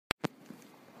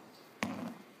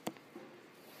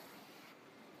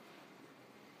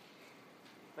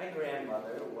My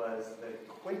grandmother was the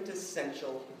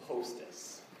quintessential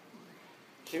hostess.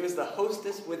 She was the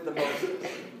hostess with the mostest.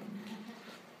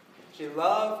 She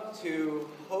loved to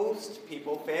host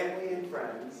people, family and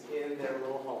friends, in their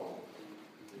little home.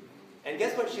 And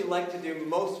guess what she liked to do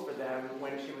most for them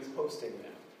when she was hosting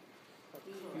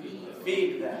them?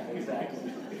 Feed them,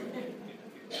 exactly.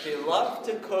 She loved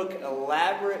to cook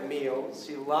elaborate meals.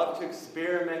 She loved to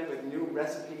experiment with new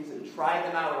recipes and try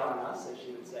them out on us, as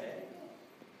she would say.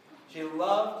 She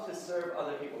loved to serve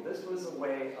other people. This was a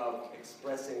way of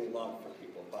expressing love for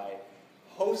people by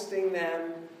hosting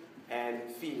them and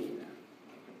feeding them.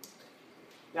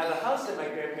 Now, the house that my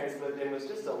grandparents lived in was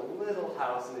just a little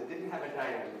house, and it didn't have a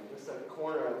dining room, just a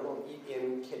corner, a little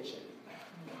eat-in kitchen.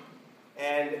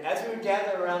 And as we would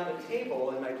gather around the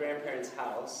table in my grandparents'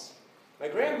 house, my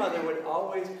grandmother would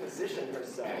always position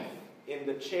herself in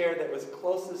the chair that was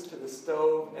closest to the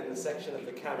stove and the section of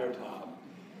the countertop,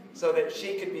 so that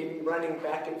she could be running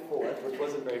back and forth, which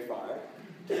wasn't very far,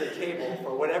 to the table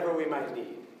for whatever we might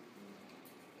need.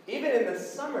 Even in the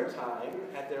summertime,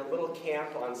 at their little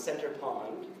camp on Center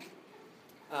Pond,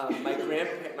 my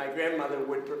grandmother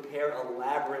would prepare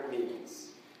elaborate meals.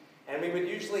 And we would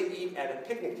usually eat at a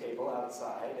picnic table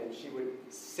outside, and she would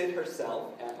sit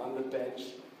herself on the bench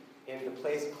in the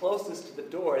place closest to the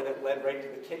door that led right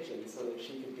to the kitchen so that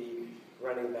she could be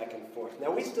running back and forth.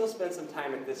 Now, we still spend some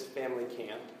time at this family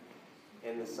camp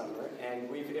in the summer, and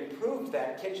we've improved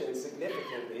that kitchen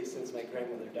significantly since my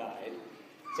grandmother died.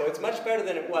 So it's much better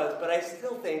than it was, but I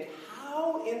still think,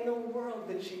 how in the world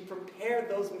did she prepare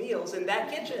those meals in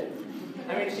that kitchen?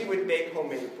 I mean, she would bake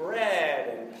homemade bread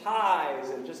and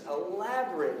pies and just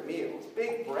elaborate meals,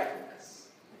 big breakfasts,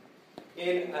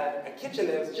 in a kitchen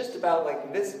that was just about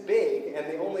like this big, and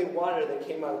the only water that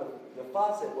came out of the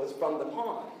faucet was from the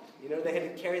pond. You know, they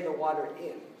had to carry the water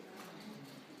in.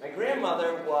 My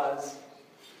grandmother was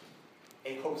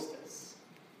a hostess.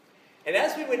 And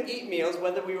as we would eat meals,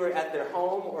 whether we were at their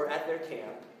home or at their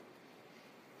camp,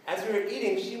 as we were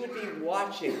eating, she would be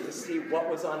watching to see what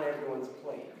was on everyone's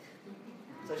plate.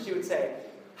 So she would say,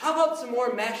 "How about some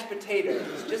more mashed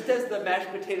potatoes?" Just as the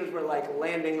mashed potatoes were like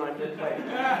landing on your plate.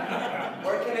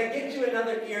 Or, "Can I get you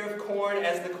another ear of corn?"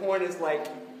 as the corn is like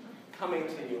coming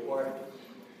to you. Or,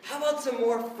 "How about some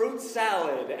more fruit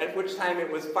salad?" At which time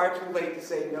it was far too late to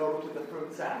say no to the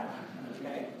fruit salad.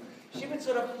 Okay? She would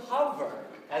sort of hover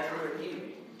as we were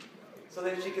eating, so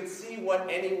that she could see what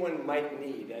anyone might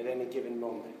need at any given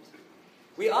moment.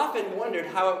 We often wondered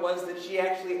how it was that she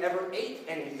actually ever ate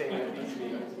anything at these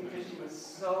meals, because she was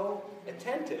so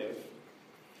attentive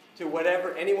to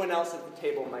whatever anyone else at the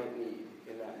table might need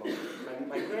in that moment.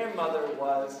 My grandmother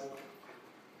was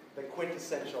the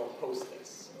quintessential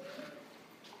hostess.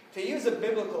 To use a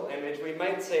biblical image, we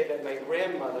might say that my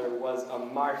grandmother was a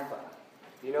Martha.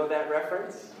 You know that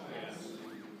reference?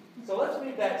 So let's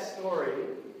read that story,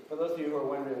 for those of you who are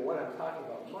wondering what I'm talking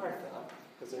about, Martha,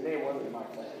 because her name wasn't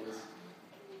Martha, it was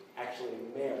actually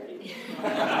Mary.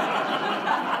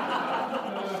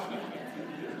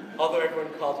 Although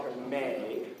everyone called her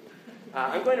May.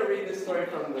 I'm going to read this story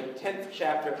from the 10th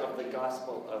chapter of the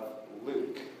Gospel of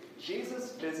Luke.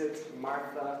 Jesus visits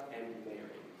Martha and Mary.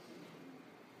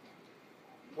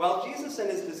 While Jesus and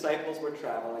his disciples were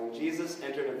traveling, Jesus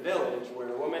entered a village where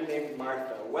a woman named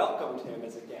Martha welcomed him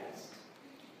as a guest.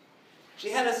 She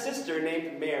had a sister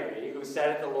named Mary who sat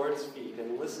at the Lord's feet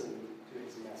and listened to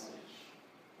his message.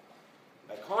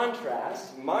 By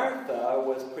contrast, Martha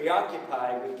was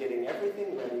preoccupied with getting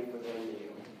everything ready for their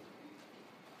meal.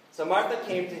 So Martha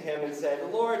came to him and said,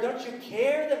 "Lord, don't you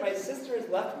care that my sister has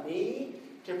left me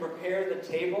to prepare the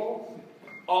table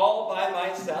all by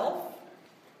myself?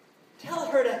 Tell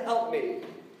her to help me."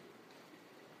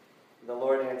 The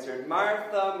Lord answered,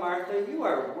 "Martha, Martha, you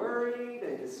are worried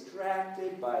and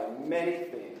distracted by many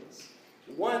things.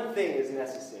 One thing is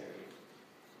necessary.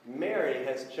 Mary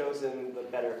has chosen the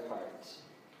better part.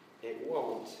 It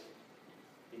won't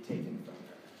be taken from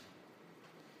her."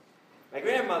 My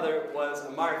grandmother was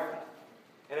a Martha.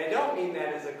 And I don't mean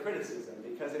that as a criticism,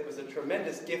 because it was a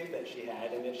tremendous gift that she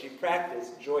had and that she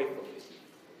practiced joyfully.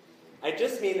 I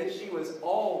just mean that she was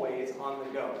always on the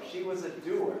go. She was a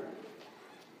doer.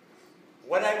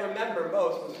 What I remember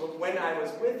most was when I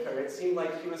was with her, it seemed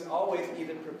like she was always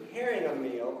either preparing a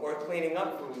meal or cleaning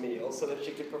up from a meal so that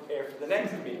she could prepare for the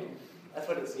next meal. That's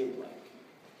what it seemed like.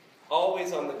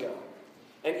 Always on the go.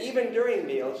 And even during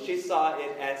meals, she saw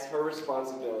it as her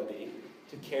responsibility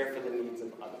to care for the needs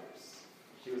of others.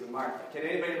 She was a Martha. Can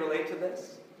anybody relate to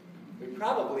this? We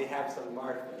probably have some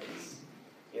Marthas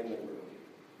in the room.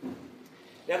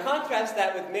 Now contrast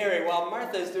that with Mary. While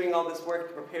Martha is doing all this work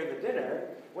to prepare the dinner,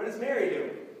 what is Mary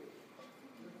doing?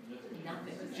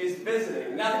 She's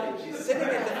visiting, nothing. She's sitting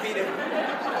at the feet of...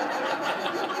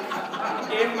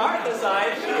 In Martha's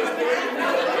eyes, she is doing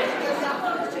nothing.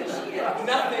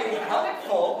 Nothing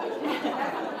helpful.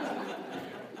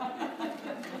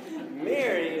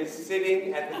 Mary is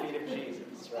sitting at the feet of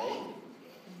Jesus, right?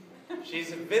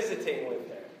 She's visiting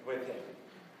with him.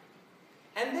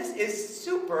 And this is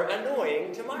super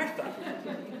annoying to Martha.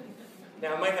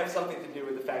 Now, it might have something to do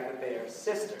with the fact that they are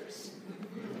sisters.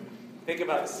 Think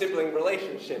about sibling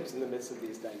relationships in the midst of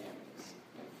these dynamics.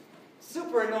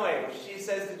 Super annoying. She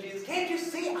says to Jesus, "Can't you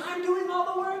see I'm doing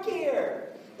all the work here?"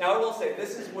 Now, I will say,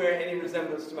 this is where any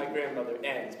resemblance to my grandmother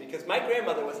ends, because my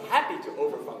grandmother was happy to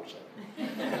overfunction.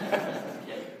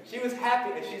 She was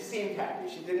happy, and she seemed happy.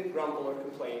 She didn't grumble or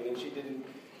complain, and she didn't,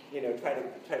 try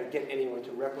to get anyone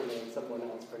to reprimand someone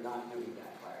else for not doing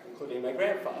that part, including my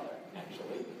grandfather,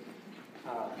 actually.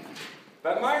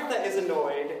 But Martha is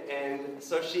annoyed, and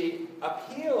so she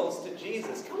appeals to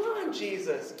Jesus. "Come on,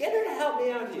 Jesus, get her to help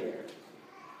me out here."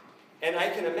 And I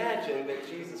can imagine that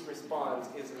Jesus' response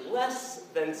is less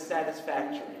than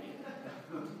satisfactory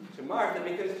to Martha,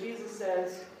 because Jesus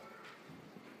says,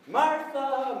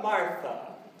 "Martha,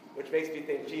 Martha," which makes me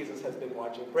think Jesus has been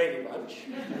watching Brady Bunch.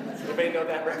 Anybody know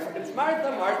that reference?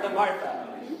 "Martha, Martha, Martha.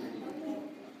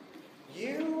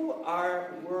 You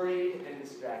are worried and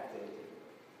distracted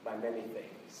by many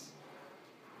things.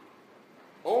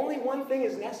 Only one thing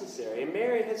is necessary, and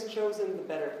Mary has chosen the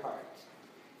better part.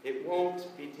 It won't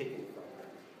be taken from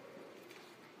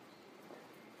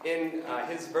her." In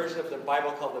his version of the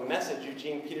Bible called The Message,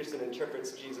 Eugene Peterson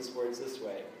interprets Jesus' words this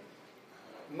way: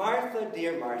 "Martha,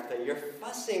 dear Martha, you're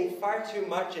fussing far too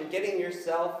much and getting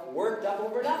yourself worked up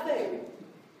over nothing.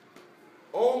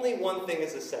 Only one thing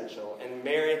is essential, and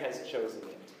Mary has chosen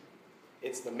it.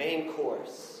 It's the main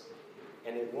course,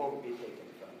 and it won't be taken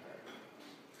from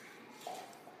her."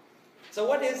 So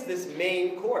what is this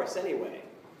main course anyway?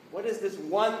 What is this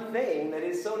one thing that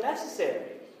is so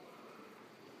necessary?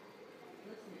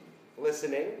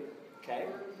 Listening. Okay?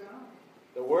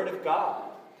 The Word of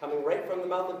God, coming right from the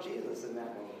mouth of Jesus in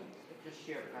that moment. Just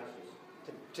share presence.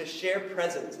 To share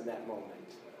presence in that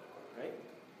moment. Right?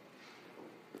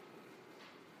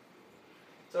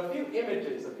 So a few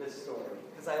images of this story,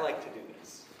 because I like to do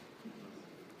this.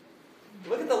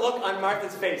 Look at the look on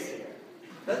Martha's face here.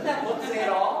 Doesn't that look say it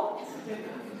all?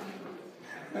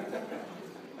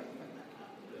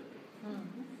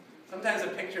 Sometimes a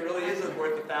picture really isn't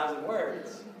worth 1,000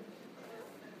 words.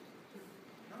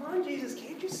 Come on, Jesus,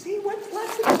 can't you see what's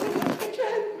left in the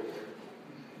kitchen?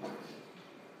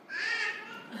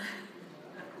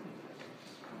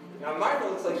 Now, Martha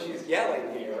looks like she's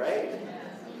yelling here, right?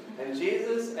 And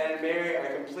Jesus and Mary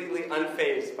are completely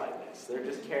unfazed by this. They're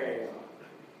just carrying on.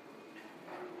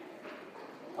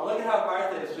 Now look at how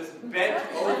Martha is just bent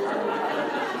over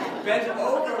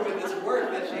with this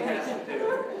work that she has to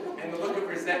do. And the look of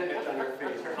resentment on her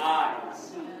face, her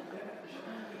eyes.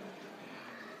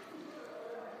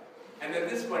 And then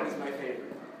this one is my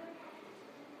favorite.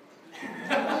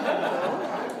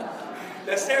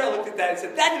 Now Sarah looked at that and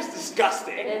said, "That is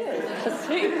disgusting."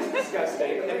 It is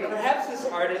disgusting. And perhaps this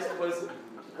artist was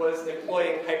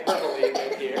employing hyperbole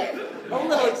here. A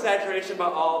little exaggeration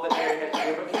about all that Mary had to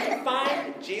do. But can you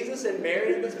find Jesus and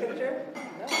Mary in this picture?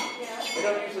 No. We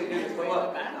don't usually do this, but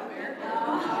look.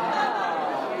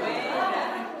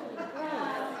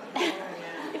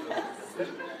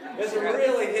 It's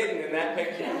really hidden in that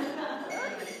picture.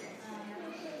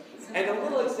 And a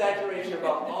little exaggeration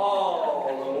about all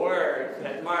the work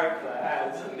that Martha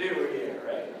has to do here,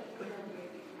 right?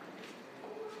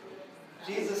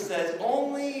 Jesus says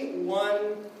only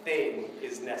one thing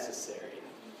is necessary.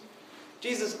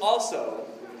 Jesus also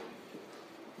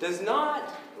does not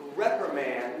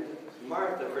reprimand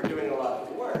Martha for doing a lot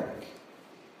of work.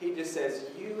 He just says,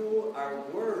 you are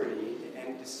worried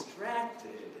and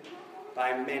distracted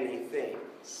by many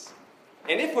things.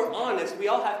 And if we're honest, we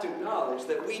all have to acknowledge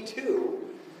that we too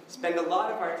spend a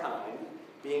lot of our time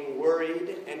being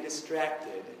worried and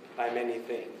distracted by many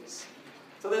things.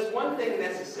 So there's one thing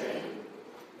necessary.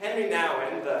 Henry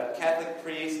Nouwen, the Catholic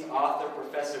priest, author,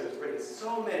 professor, has written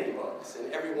so many books,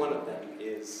 and every one of them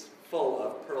is full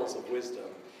of pearls of wisdom.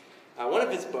 One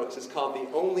of his books is called The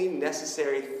Only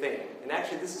Necessary Thing. And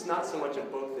actually, this is not so much a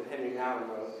book that Henry Nouwen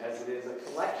wrote as it is a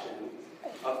collection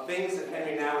of things that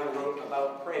Henry Nouwen wrote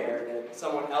about prayer that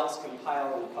someone else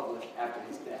compiled and published after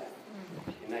his death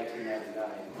in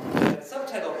 1999. The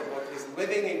subtitle of the book is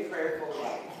Living a Prayerful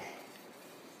Life.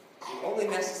 The only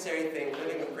necessary thing,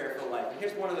 living a prayerful life. And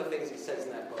here's one of the things he says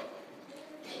in that book.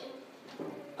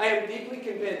 I am deeply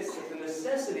convinced that the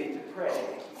necessity to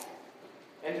pray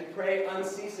and to pray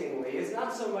unceasingly is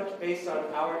not so much based on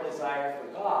our desire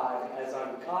for God as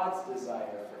on God's desire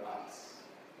for us.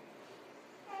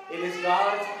 It is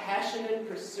God's passionate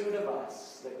pursuit of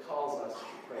us that calls us to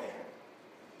prayer.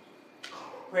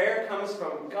 Prayer comes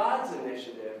from God's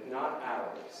initiative, not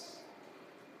ours.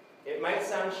 It might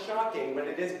sound shocking, but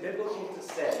it is biblical to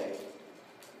say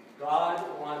God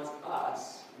wants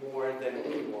us more than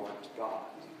we want God.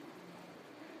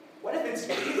 What if it's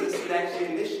Jesus that actually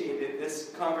initiated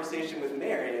this conversation with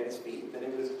Mary at his feet? That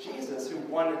it was Jesus who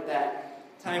wanted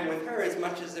that time with her as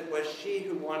much as it was she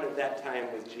who wanted that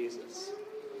time with Jesus.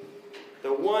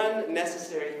 The one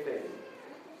necessary thing,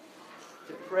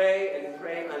 to pray and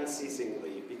pray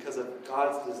unceasingly because of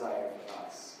God's desire for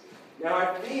us. Now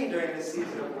our theme during this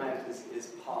season of Lent is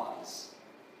pause.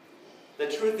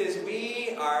 The truth is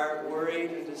we are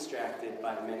worried and distracted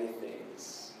by many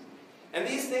things. And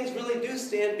these things really do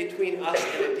stand between us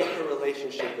and a deeper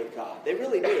relationship with God. They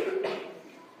really do.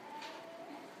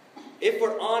 If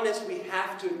we're honest, we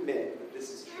have to admit that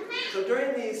this is true. So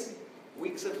during these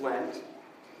weeks of Lent,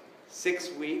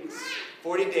 6 weeks,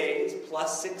 40 days,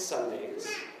 plus 6 Sundays,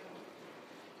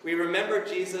 we remember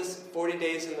Jesus 40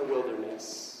 days in the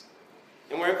wilderness.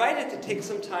 And we're invited to take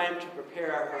some time to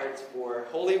prepare our hearts for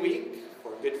Holy Week,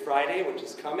 for Good Friday, which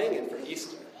is coming, and for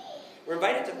Easter. We're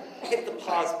invited to hit the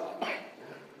pause button.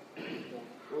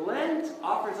 Lent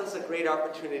offers us a great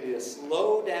opportunity to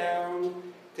slow down,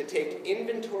 to take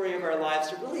inventory of our lives,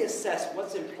 to really assess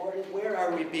what's important, where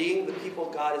are we being the people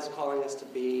God is calling us to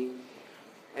be,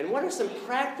 and what are some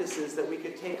practices that we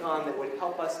could take on that would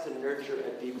help us to nurture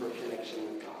a deeper connection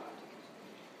with God.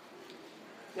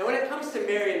 Now, when it comes to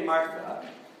Mary and Martha,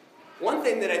 one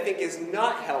thing that I think is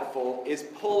not helpful is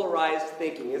polarized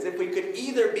thinking, as if we could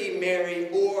either be Mary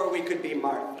or we could be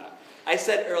Martha. I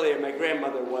said earlier my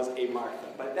grandmother was a Martha,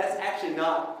 but that's actually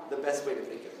not the best way to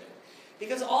think of it.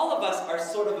 Because all of us are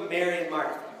sort of a Mary and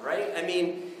Martha, right? I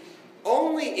mean,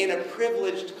 only in a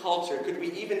privileged culture could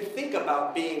we even think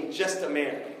about being just a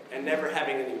Mary and never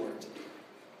having any work to do,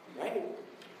 right?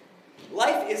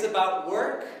 Life is about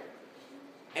work,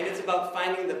 and it's about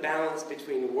finding the balance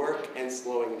between work and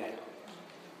slowing down.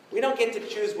 We don't get to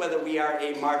choose whether we are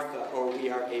a Martha or we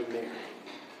are a Mary.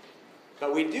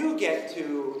 But we do get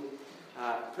to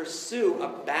pursue a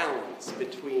balance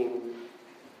between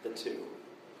the two.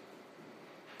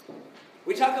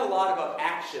 We talk a lot about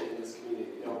action in this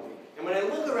community, don't we? And when I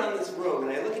look around this room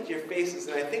and I look at your faces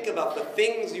and I think about the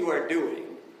things you are doing,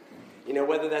 you know,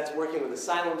 whether that's working with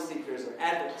asylum seekers or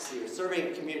advocacy or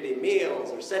serving community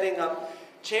meals or setting up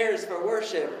chairs for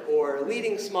worship or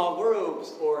leading small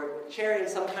groups or chairing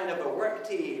some kind of a work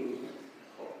team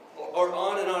or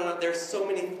on and on. There's so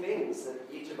many things that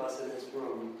each of us in this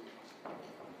room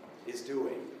is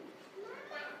doing.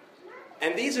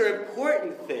 And these are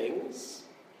important things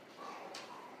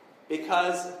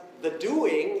because the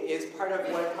doing is part of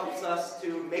what helps us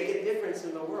to make a difference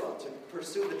in the world, to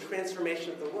pursue the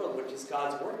transformation of the world, which is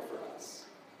God's work for us.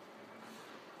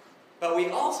 But we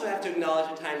also have to acknowledge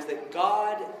at times that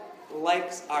God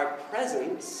likes our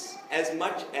presence as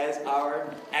much as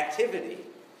our activity,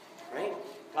 right?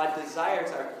 God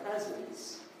desires our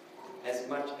presence as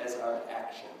much as our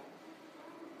action.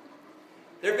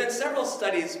 There have been several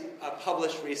studies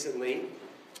published recently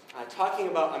talking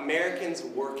about Americans'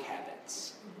 work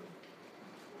habits.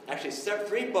 Actually,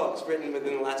 3 books written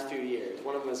within the last few years.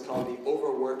 One of them is called The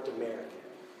Overworked American.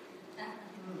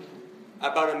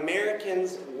 About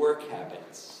Americans' work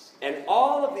habits. And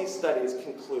all of these studies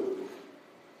conclude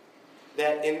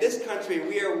that in this country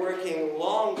we are working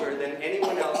longer than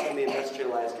anyone else in the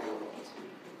industrialized world.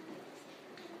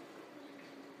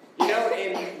 You know,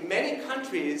 in many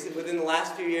countries within the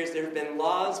last few years there have been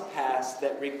laws passed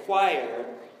that require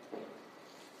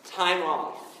time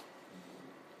off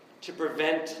to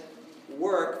prevent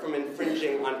work from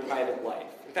infringing on private life.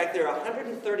 In fact, there are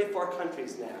 134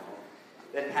 countries now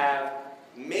that have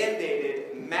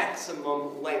mandated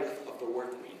maximum length of the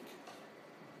work week.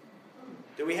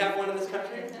 Do we have one in this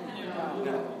country?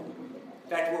 No. In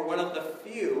fact, we're one of the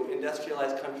few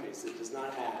industrialized countries that does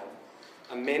not have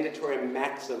a mandatory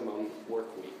maximum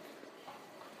work week.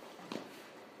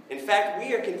 In fact,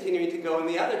 we are continuing to go in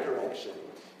the other direction.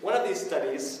 One of these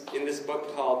studies in this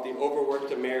book called The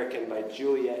Overworked American by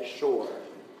Juliet Schor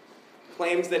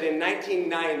claims that in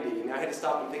 1990, now I had to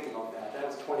stop and think about that. That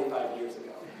was 25 years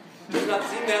ago. It does not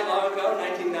seem that long ago,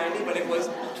 1990, but it was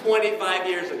 25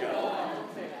 years ago.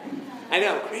 I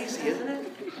know, crazy, isn't it?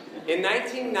 In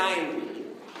 1990,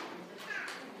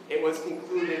 it was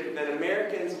concluded that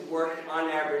Americans worked on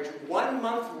average 1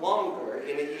 month longer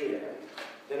in a year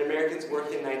than Americans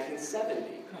worked in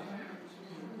 1970.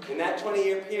 In that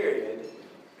 20-year period,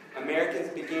 Americans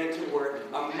began to work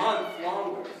a month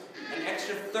longer, an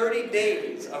extra 30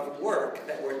 days of work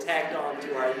that were tagged on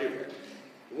to our year.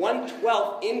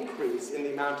 1/12 increase in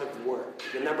the amount of work,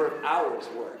 the number of hours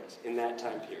worked in that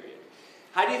time period.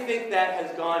 How do you think that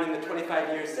has gone in the 25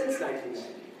 years since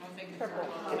 1990?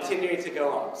 Continuing to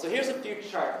go up. So here's a few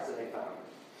charts that I found.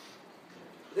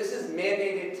 This is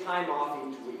mandated time off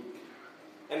each week.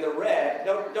 And the red,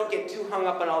 don't get too hung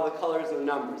up on all the colors and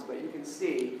numbers, but you can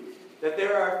see that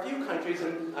there are a few countries,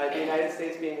 in the United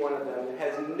States being one of them, that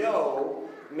has no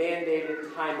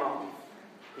mandated time off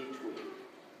each week.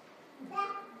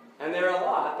 And there are a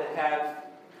lot that have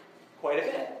quite a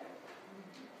bit.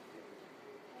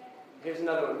 Here's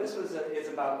another one. This is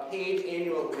about paid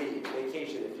annual leave,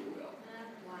 vacation, if you will.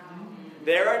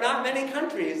 There are not many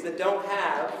countries that don't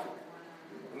have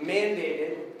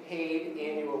mandated paid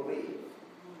annual leave.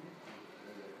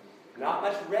 Not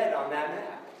much red on that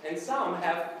map. And some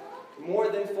have more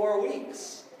than 4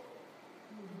 weeks.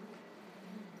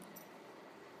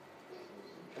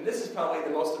 And this is probably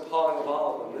the most appalling of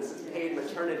all of them. This is paid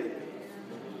maternity leave.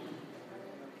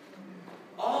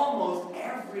 Almost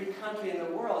every country in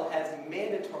the world has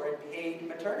mandatory paid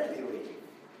maternity leave.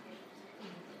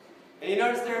 And you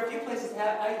notice there are a few places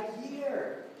that have a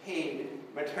year paid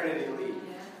maternity leave.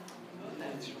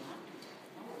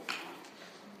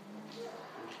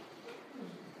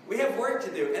 We have work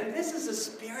to do, and this is a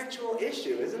spiritual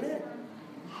issue, isn't it?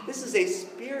 This is a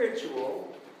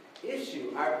spiritual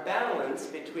issue. Our balance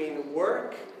between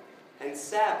work and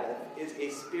Sabbath is a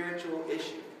spiritual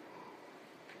issue.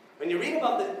 When you read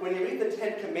the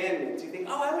Ten Commandments, you think,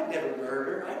 oh, I would never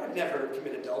murder, I would never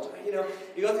commit adultery.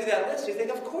 You go through that list, you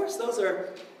think, of course, those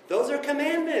are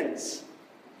commandments.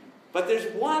 But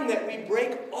there's one that we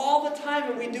break all the time,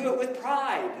 and we do it with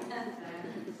pride.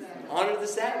 Honor the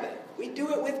Sabbath. We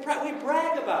do it with pride. We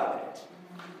brag about it.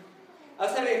 I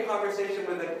was having a conversation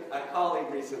with a colleague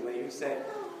recently who said,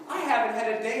 I haven't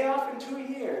had a day off in 2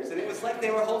 years. And it was like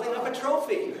they were holding up a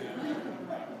trophy.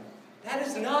 That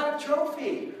is not a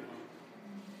trophy.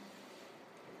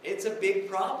 It's a big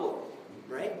problem,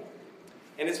 right?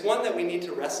 And it's one that we need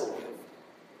to wrestle with.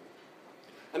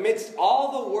 Amidst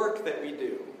all the work that we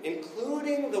do,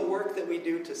 including the work that we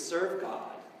do to serve God,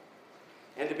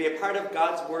 and to be a part of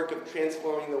God's work of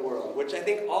transforming the world, which I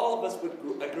think all of us would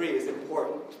agree is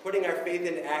important. Putting our faith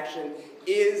into action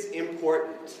is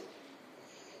important.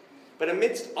 But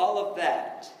amidst all of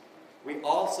that, we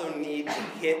also need to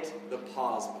hit the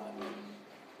pause button.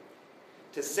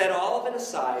 To set all of it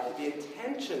aside, to be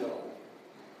intentional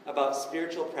about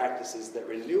spiritual practices that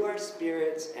renew our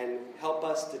spirits and help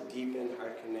us to deepen our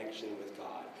connection with God.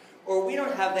 Or we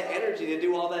don't have the energy to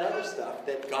do all that other stuff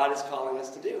that God is calling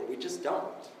us to do. We just don't,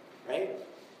 right?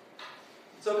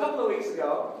 So a couple of weeks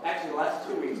ago, actually the last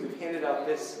 2 weeks, we've handed out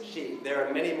this sheet. There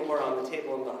are many more on the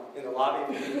table in the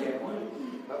lobby if you can get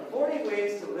one. But 40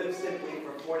 ways to live simply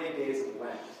for 40 days of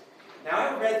Lent. Now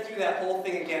I read through that whole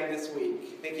thing again this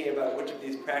week, thinking about which of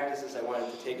these practices I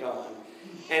wanted to take on.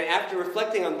 And after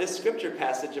reflecting on this scripture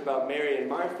passage about Mary and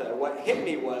Martha, what hit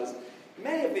me was,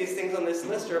 many of these things on this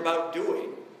list are about doing.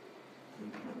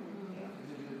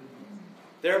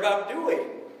 They're about doing,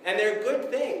 and they're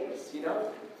good things,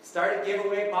 Start a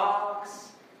giveaway box,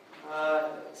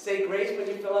 say grace when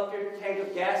you fill up your tank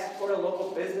of gas, support a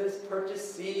local business,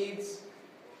 purchase seeds,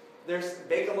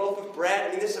 bake a loaf of bread. I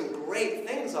mean, there's some great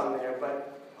things on there,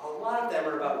 but a lot of them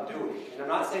are about doing. And I'm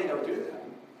not saying don't do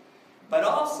them, but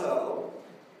also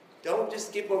don't just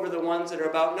skip over the ones that are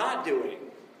about not doing,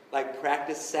 like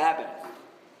practice Sabbath,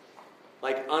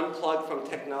 like unplug from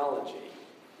technology,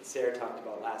 that Sarah talked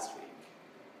about last week.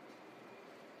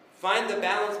 Find the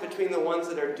balance between the ones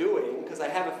that are doing, because I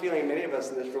have a feeling many of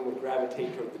us in this room would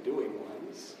gravitate toward the doing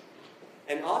ones,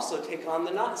 and also take on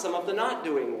some of the not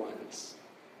doing ones.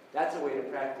 That's a way to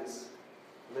practice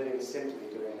living simply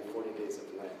during the 40 days of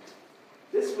Lent.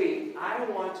 This week, I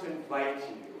want to invite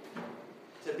you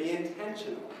to be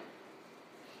intentional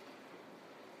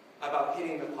about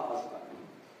hitting the pause button.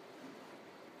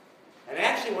 And I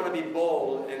actually want to be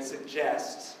bold and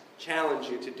challenge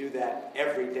you to do that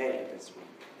every day this week.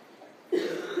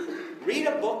 Read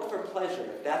a book for pleasure,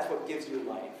 if that's what gives you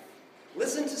life.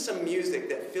 Listen to some music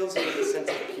that fills you with a sense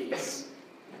of peace.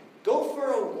 Go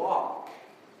for a walk.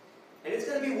 And it's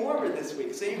going to be warmer this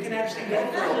week, so you can actually go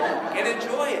for a walk and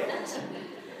enjoy it.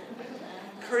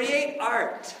 Create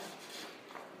art.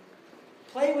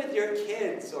 Play with your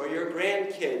kids or your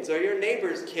grandkids or your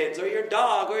neighbor's kids or your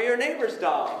dog or your neighbor's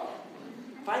dog.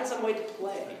 Find some way to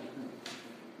play.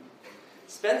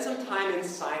 Spend some time in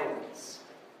silence.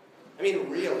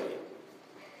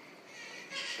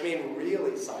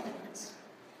 Really silence.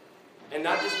 And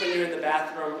not just when you're in the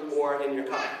bathroom or in your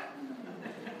car,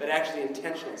 but actually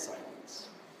intentional silence.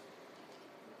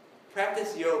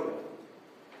 Practice yoga.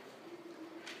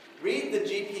 Read the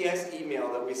GPS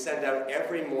email that we send out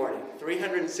every morning,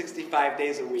 365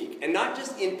 days a week. And not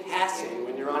just in passing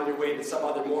when you're on your way to some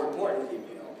other more important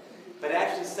email, but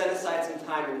actually set aside some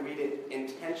time and read it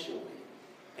intentionally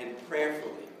and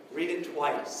prayerfully. Read it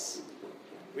twice.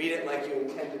 Read it like you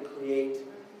intend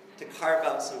to carve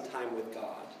out some time with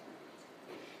God.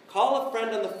 Call a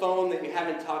friend on the phone that you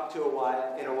haven't talked to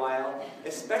in a while,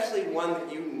 especially one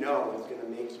that you know is going to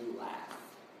make you laugh,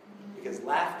 because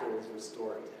laughter is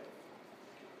restorative.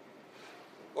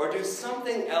 Or do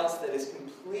something else that is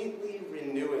completely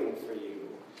renewing for you,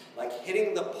 like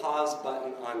hitting the pause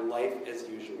button on life as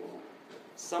usual,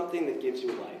 something that gives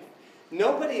you life.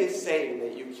 Nobody is saying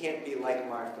that you can't be like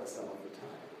Martha some of the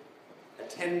time,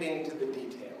 attending to the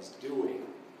details, doing.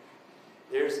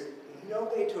 There's no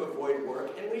way to avoid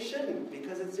work, and we shouldn't,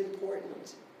 because it's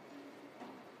important.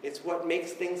 It's what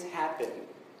makes things happen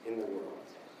in the world.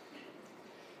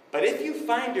 But if you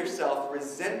find yourself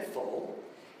resentful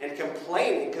and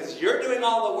complaining because you're doing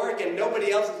all the work and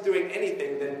nobody else is doing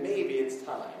anything, then maybe it's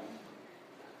time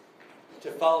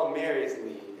to follow Mary's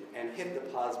lead and hit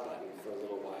the pause button for a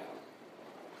little while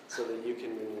so that you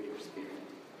can renew your spirit.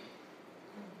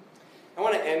 I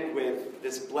want to end with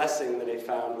this blessing that I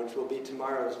found, which will be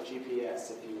tomorrow's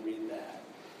GPS if you read that.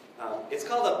 It's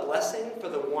called A Blessing for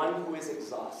the One Who is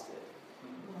Exhausted.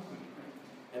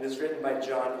 And it's written by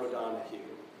John O'Donohue.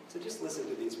 So just listen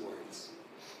to these words.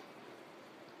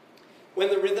 When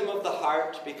the rhythm of the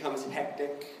heart becomes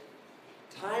hectic,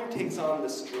 time takes on the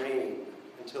strain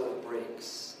until it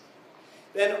breaks.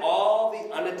 Then all the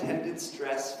unattended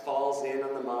stress falls in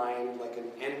on the mind like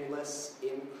an endless,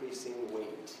 increasing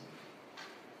weight.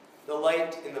 The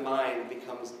light in the mind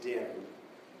becomes dim.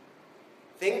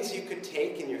 Things you could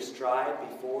take in your stride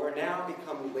before now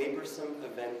become laborsome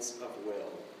events of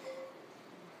will.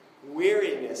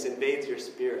 Weariness invades your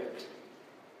spirit.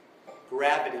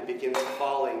 Gravity begins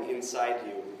falling inside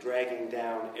you, dragging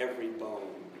down every bone.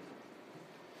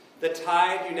 The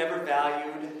tide you never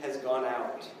valued has gone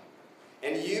out,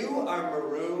 and you are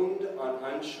marooned on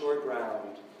unsure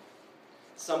ground.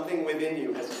 Something within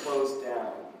you has closed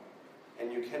down,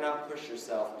 and you cannot push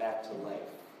yourself back to life.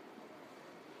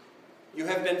 You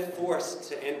have been forced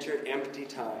to enter empty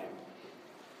time.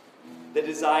 The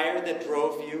desire that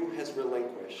drove you has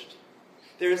relinquished.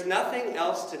 There is nothing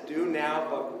else to do now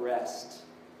but rest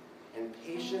and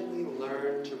patiently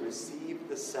learn to receive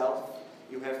the self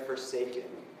you have forsaken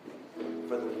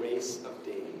for the race of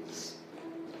days.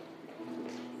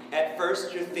 At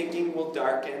first, your thinking will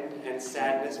darken and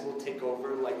sadness will take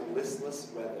over like listless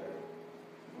weather.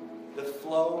 The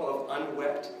flow of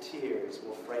unwept tears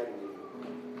will frighten you.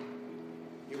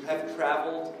 You have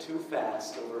traveled too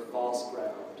fast over false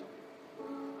ground.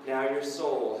 Now your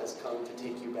soul has come to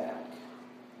take you back.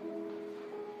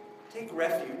 Take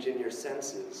refuge in your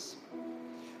senses.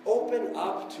 Open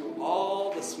up to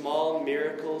all the small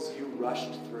miracles you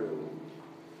rushed through.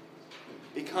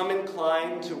 Become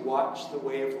inclined to watch the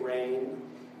way of rain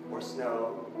or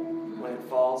snow when it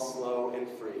falls slow and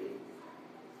free.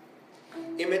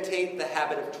 Imitate the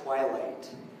habit of twilight,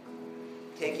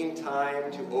 taking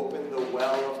time to open the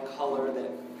well of color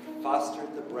that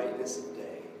fostered the brightness of day.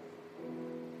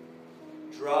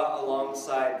 Draw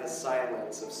alongside the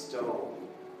silence of stone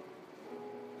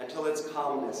until its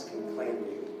calmness can claim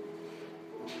you.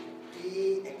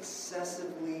 Be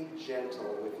excessively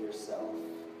gentle with yourself.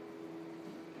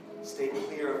 Stay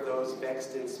clear of those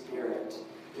vexed in spirit.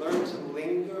 Learn to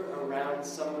linger around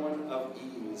someone of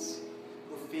ease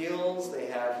who feels they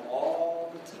have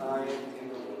all the time in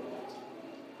the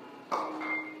world.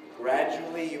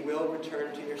 Gradually, you will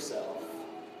return to yourself,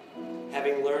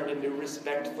 having learned a new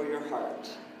respect for your heart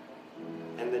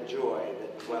and the joy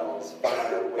that dwells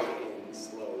far away in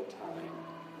slow time.